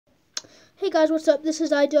Hey guys, what's up? This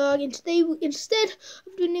is iDawg, and today, instead of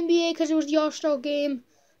doing NBA because it was the All-Star game,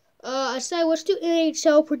 I decided let's do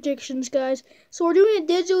NHL predictions, guys. So we're doing it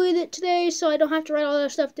digitally today, so I don't have to write all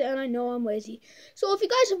that stuff down. I know I'm lazy. So if you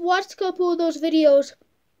guys have watched a couple of those videos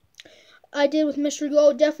I did with Mr.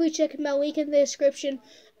 Gold, definitely check them out. Link in the description.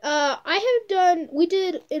 We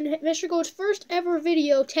did in Mr. Gold's first ever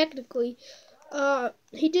video, technically.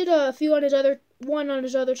 He did a few on his other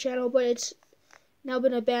channel, but it's now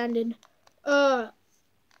been abandoned. So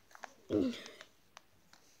we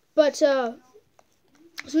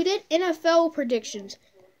did NFL predictions,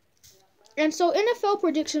 and so NFL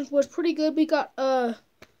predictions was pretty good. We got a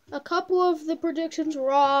couple of the predictions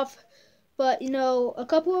were off, but a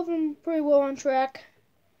couple of them pretty well on track.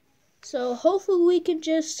 So hopefully we can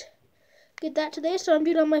just get that today. So I'm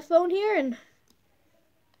doing it on my phone here, and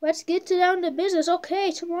let's get down to business.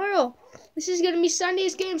 Okay, tomorrow. This is gonna be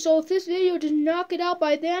Sunday's game. So if this video does not get out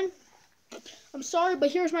by then, I'm sorry, but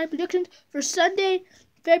here's my predictions for Sunday,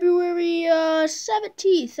 February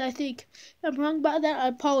 17th, I think. If I'm wrong about that, I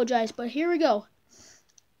apologize, but here we go.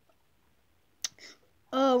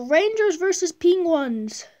 Rangers versus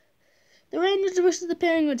Penguins. The Rangers versus the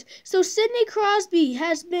Penguins. So Sidney Crosby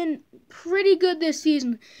has been pretty good this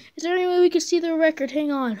season. Is there any way we can see the record?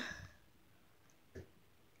 Hang on.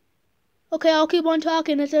 Okay, I'll keep on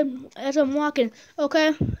talking as I'm walking.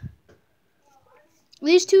 Okay.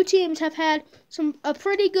 These two teams have had a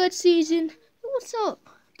pretty good season. What's up,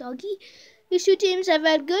 doggy? These two teams have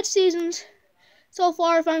had good seasons so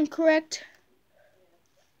far, if I'm correct.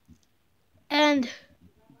 And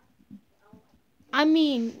I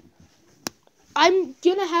mean, I'm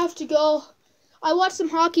gonna have to go. I watched some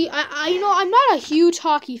hockey. I'm not a huge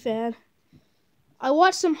hockey fan. I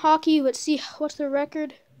watched some hockey. Let's see, what's the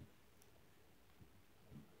record?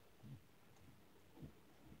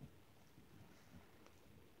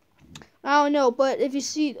 I don't know, but if you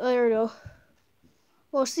see, there we go.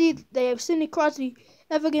 Well, see, they have Sidney Crosby,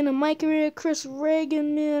 Evan and Mike Rea, Chris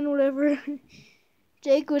Reagan, man, whatever.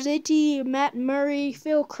 Jake Waziti, Matt Murray,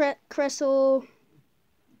 Phil Kressel,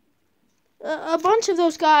 a bunch of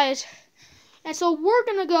those guys. And so we're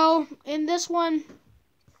gonna go in this one.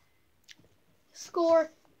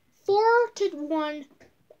 Score 4-1,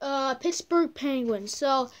 Pittsburgh Penguins.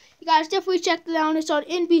 So you guys definitely check that out. It's on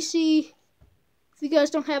NBC. If you guys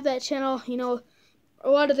don't have that channel, a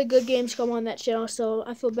lot of the good games come on that channel, so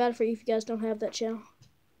I feel bad for you if you guys don't have that channel.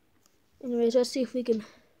 Anyways, let's see if we can,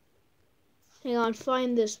 hang on,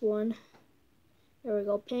 find this one. There we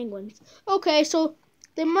go, Penguins. Okay, so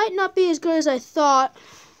they might not be as good as I thought.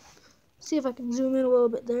 See if I can zoom in a little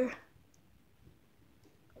bit there.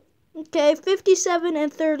 Okay, 57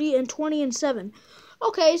 and 30 and 20 and 7.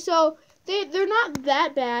 Okay, so they're not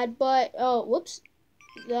that bad, but whoops.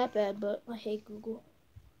 That bad, but I hate Google.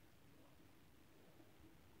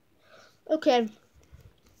 Okay.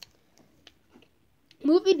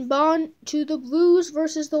 Moving on to the Blues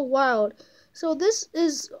versus the Wild. So this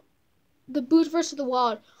is the Blues versus the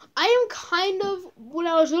Wild. I am kind of, when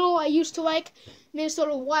I was little, I used to like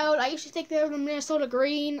Minnesota Wild. I used to think they were the Minnesota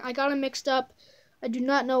Green. I got them mixed up. I do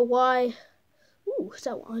not know why. Ooh, it's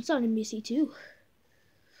on NBC too.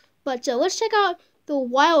 But let's check out the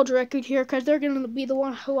Wild record here, because they're going to be the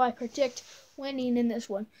one who I predict winning in this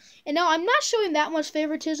one. And now I'm not showing that much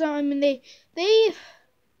favoritism. I mean,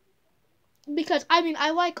 because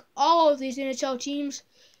I like all of these NHL teams.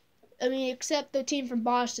 I mean, except the team from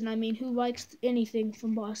Boston. I mean, who likes anything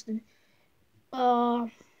from Boston?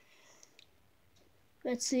 Let's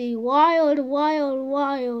see. Wild.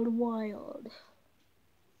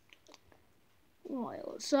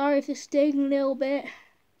 Sorry if it's taking a little bit.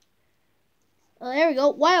 There we go.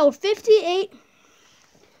 Wild 58.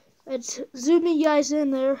 Let's zoom you guys in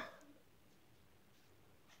there.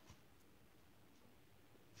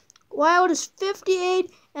 Wild is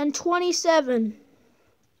 58 and 27.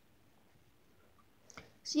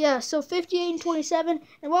 So yeah, so 58 and 27.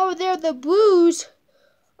 And while we're there, the Blues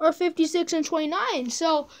are 56 and 29.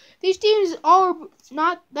 So these teams are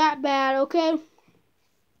not that bad, okay?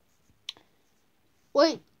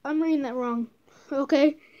 Wait, I'm reading that wrong.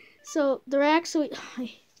 Okay. So they're actually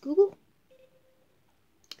Google.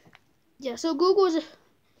 Yeah, so Google's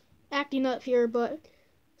acting up here, but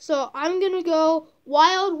so I'm gonna go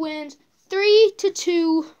Wild wins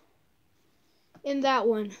 3-2 in that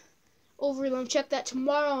one. Over them. Check that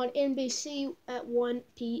tomorrow on NBC at 1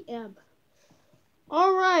 p.m.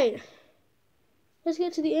 All right, let's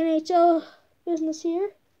get to the NHL business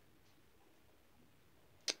here.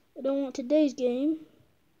 I don't want today's game.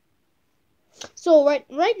 So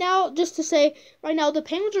right now, just to say, right now the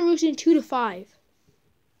Penguins are losing 2-5.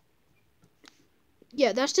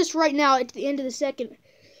 Yeah, that's just right now at the end of the second.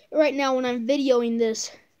 Right now when I'm videoing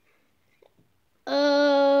this.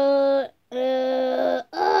 My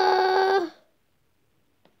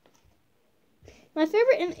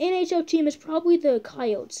favorite NHL team is probably the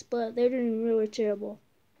Coyotes, but they're doing really terrible.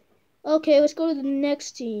 Okay, let's go to the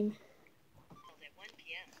next team.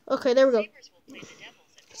 Okay, there we go.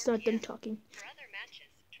 It's not done talking.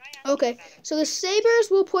 Okay, so the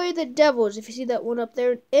Sabres will play the Devils, if you see that one up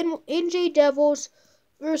there. NJ Devils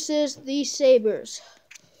versus the Sabres.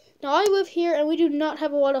 Now, I live here, and we do not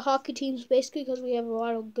have a lot of hockey teams, basically because we have a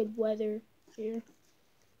lot of good weather here,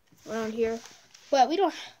 around here. But we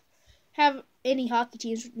don't have any hockey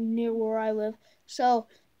teams near where I live. So,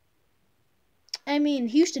 I mean,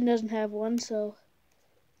 Houston doesn't have one, so.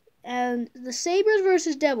 And the Sabres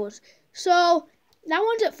versus Devils. So, that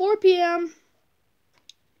one's at 4 p.m.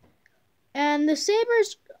 And the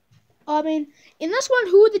Sabres, I mean, in this one,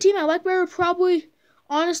 who would the team I like better? Probably,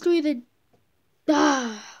 honestly, the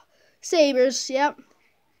Sabres. Yep,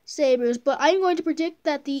 Sabres. But I'm going to predict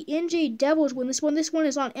that the NJ Devils win this one. This one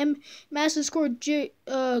is on Madison Square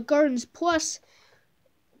Gardens Plus.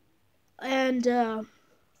 And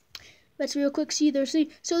let's real quick see there. See,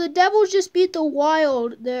 so the Devils just beat the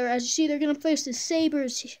Wild there. As you see, they're going to face the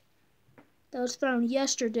Sabres. That was found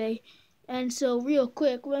yesterday. And so, real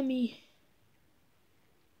quick, let me.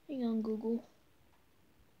 Hang on, Google.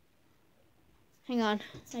 Hang on.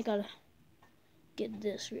 I gotta get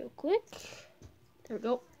this real quick. There we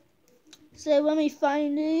go. So let me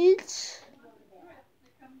find it.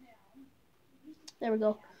 There we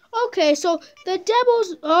go. Okay, so the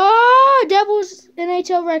Devils. Devils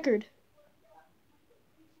NHL record.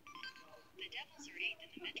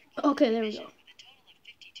 Okay, there we go.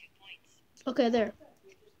 Okay, there.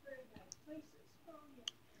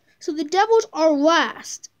 So the Devils are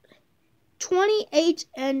last. 28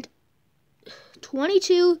 and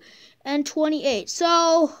 22 and 28.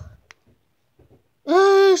 So,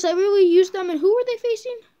 should I really use them? And who are they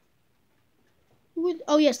facing?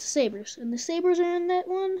 Oh, yes, the Sabres. And the Sabres are in that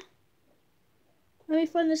one. Let me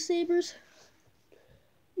find the Sabres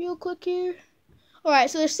real quick here. Alright,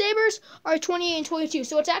 so the Sabres are 28 and 22.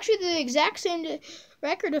 So it's actually the exact same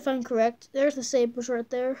record, if I'm correct. There's the Sabres right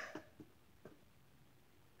there.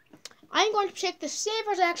 I'm going to pick the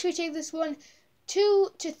Sabres actually take this one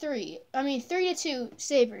 2-3. I mean 3-2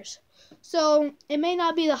 Sabres. So it may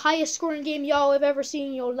not be the highest scoring game y'all have ever seen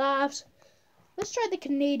in your lives. Let's try the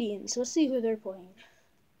Canadians. Let's see who they're playing.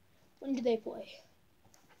 When do they play?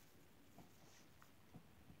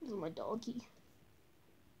 This is my doggy.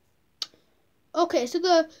 Okay, so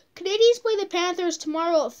the Canadians play the Panthers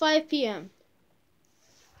tomorrow at 5 p.m.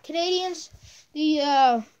 Canadians,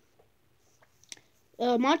 the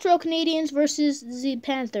Montreal Canadiens versus the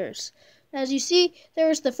Panthers. As you see,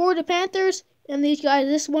 there's the Florida Panthers and these guys.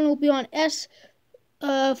 This one will be on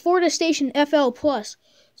Florida Station FL Plus.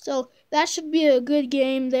 So that should be a good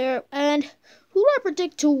game there. And who do I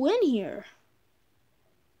predict to win here?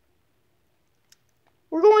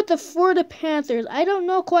 We're going with the Florida Panthers. I don't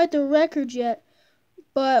know quite the record yet,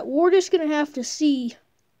 but we're just going to have to see.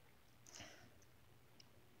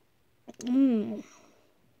 I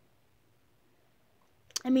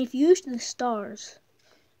mean, if you use the Stars.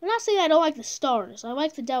 I'm not saying I don't like the Stars. I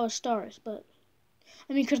like the Dallas Stars, but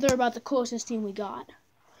I mean, because they're about the closest team we got.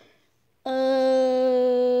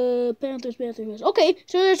 Panthers. Okay,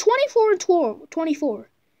 so they're 24 and 24.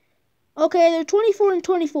 Okay, they're 24 and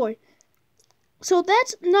 24. So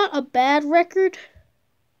that's not a bad record.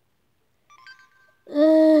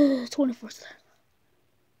 24.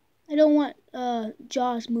 I don't want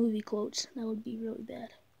Jaws movie quotes. That would be really bad.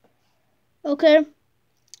 Okay.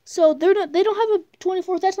 So they don't have a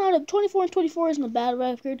 24. That's not a 24 and 24 isn't a bad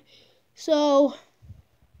record. So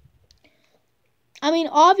I mean,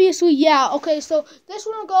 obviously, yeah. Okay, so this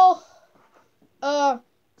one will go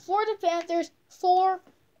Florida Panthers 4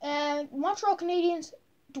 and Montreal Canadiens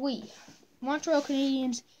 3. Montreal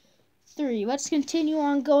Canadiens 3. Let's continue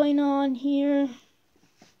on going on here.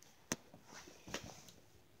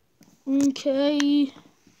 Okay.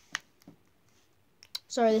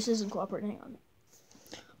 Sorry, this isn't cooperating. Hang on.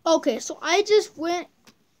 Okay, so I just went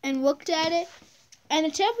and looked at it, and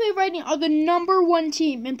the Tampa Bay Lightning are the #1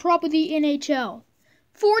 team in probably the NHL.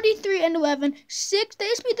 43 and 11. They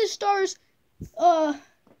beat the Stars on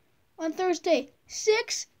Thursday.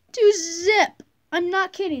 6-0. I'm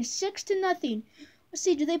not kidding. 6-0. Let's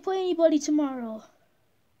see. Do they play anybody tomorrow?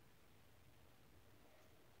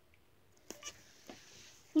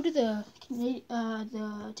 Who did the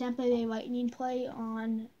Tampa Bay Lightning play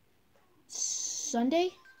on Sunday?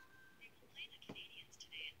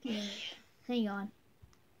 Yeah. Hang on.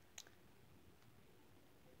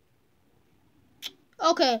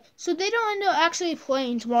 Okay, so they don't end up actually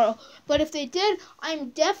playing tomorrow. But if they did, I'm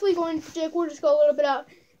definitely going to predict. We'll just go a little bit out.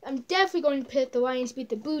 I'm definitely going to pick the Lions beat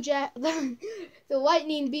the the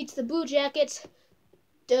Lightning beats the Blue Jackets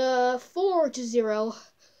 4-0.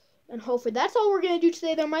 And hopefully that's all we're going to do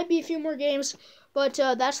today. There might be a few more games, but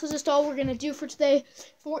that's just all we're going to do for today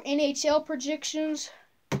for NHL predictions.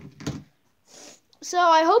 So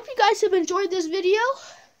I hope you guys have enjoyed this video.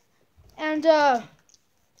 And, tell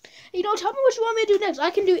me what you want me to do next. I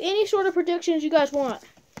can do any sort of predictions you guys want.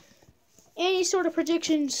 Any sort of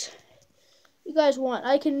predictions you guys want.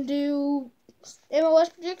 I can do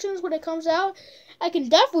MLS predictions when it comes out. I can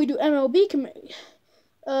definitely do MLB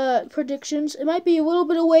predictions. It might be a little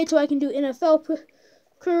bit away till I can do NFL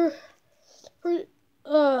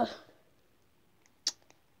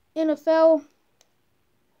NFL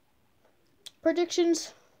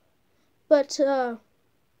predictions. But, yeah,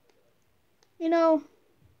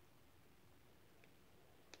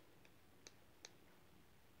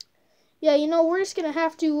 we're just going to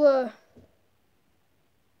have to,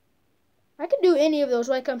 I can do any of those,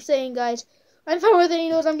 like I'm saying, guys. I'm fine with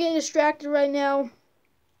any of those. I'm getting distracted right now.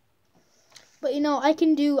 But, I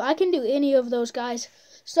can do any of those, guys.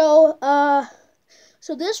 So,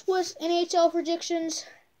 so this was NHL predictions.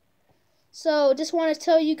 So, just want to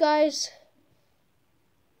tell you guys,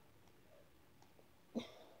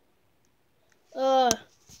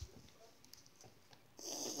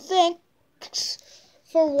 thanks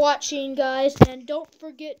for watching, guys, and don't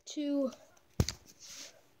forget to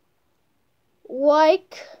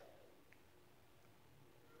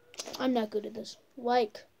I'm not good at this.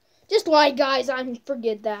 Just like, guys,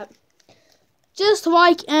 forget that. Just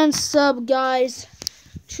like and sub, guys,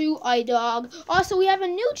 to iDawg. Also, we have a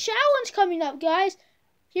new challenge coming up, guys.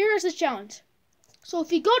 Here's the challenge. So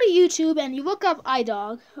if you go to YouTube and you look up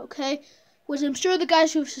iDawg, okay, which I'm sure the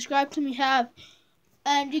guys who have subscribed to me have,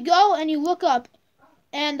 and you go and you look up,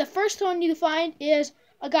 and the first one you find is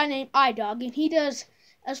a guy named iDawg, and he does,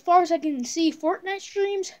 as far as I can see, Fortnite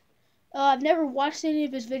streams. I've never watched any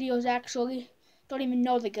of his videos, actually. Don't even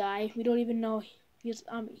know the guy. We don't even know he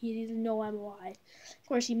doesn't know I'm alive. Of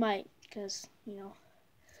course he might, because,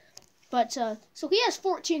 But, so he has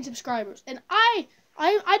 14 subscribers, and I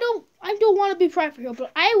don't want to be prideful here,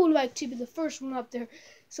 but I would like to be the first one up there.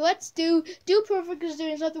 So let's do Perfect is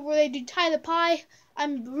doing something where they do tie the pie.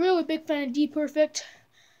 I'm a really big fan of D Perfect.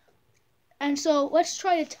 And so let's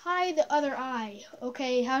try to tie the other eye.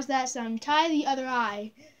 Okay, how's that sound? Tie the other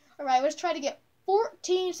eye. Alright, let's try to get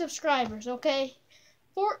 14 subscribers, okay?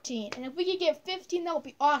 14. And if we could get 15, that would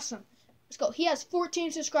be awesome. Let's go. He has 14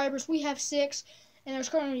 subscribers. We have 6. And there's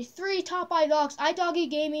currently 3 top iDawgs. iDawg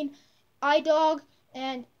Gaming, iDawg,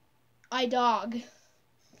 and iDawg.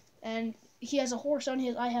 And he has a horse on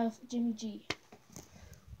his. I have Jimmy G.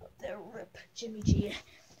 Up there, rip Jimmy G.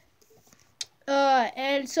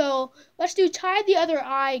 And so let's do tie the other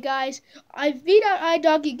eye, guys. I beat out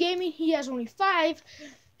iDawg Gaming. He has only 5,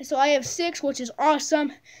 and so I have 6, which is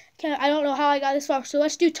awesome. I don't know how I got this far. So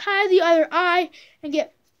let's do tie the other eye and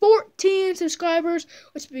get 14 subscribers,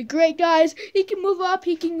 which would be great, guys. He can move up,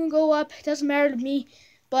 he can go up. It doesn't matter to me,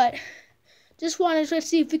 but just wanted to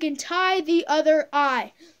see if we can tie the other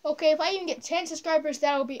eye. Okay, if I even get 10 subscribers,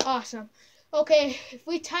 that would be awesome. Okay, if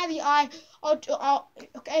we tie the eye,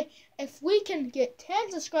 okay, if we can get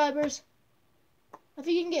 10 subscribers, if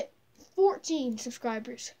we can get 14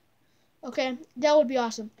 subscribers, okay, that would be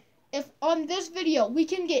awesome. If on this video we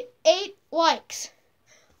can get 8 likes,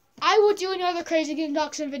 I will do another crazy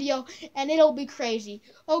induction video, and it'll be crazy.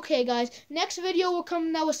 Okay, guys, next video will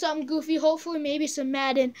come out with something goofy, hopefully maybe some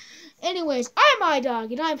Madden. Anyways, I'm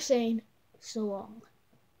iDawg, and I'm saying so long.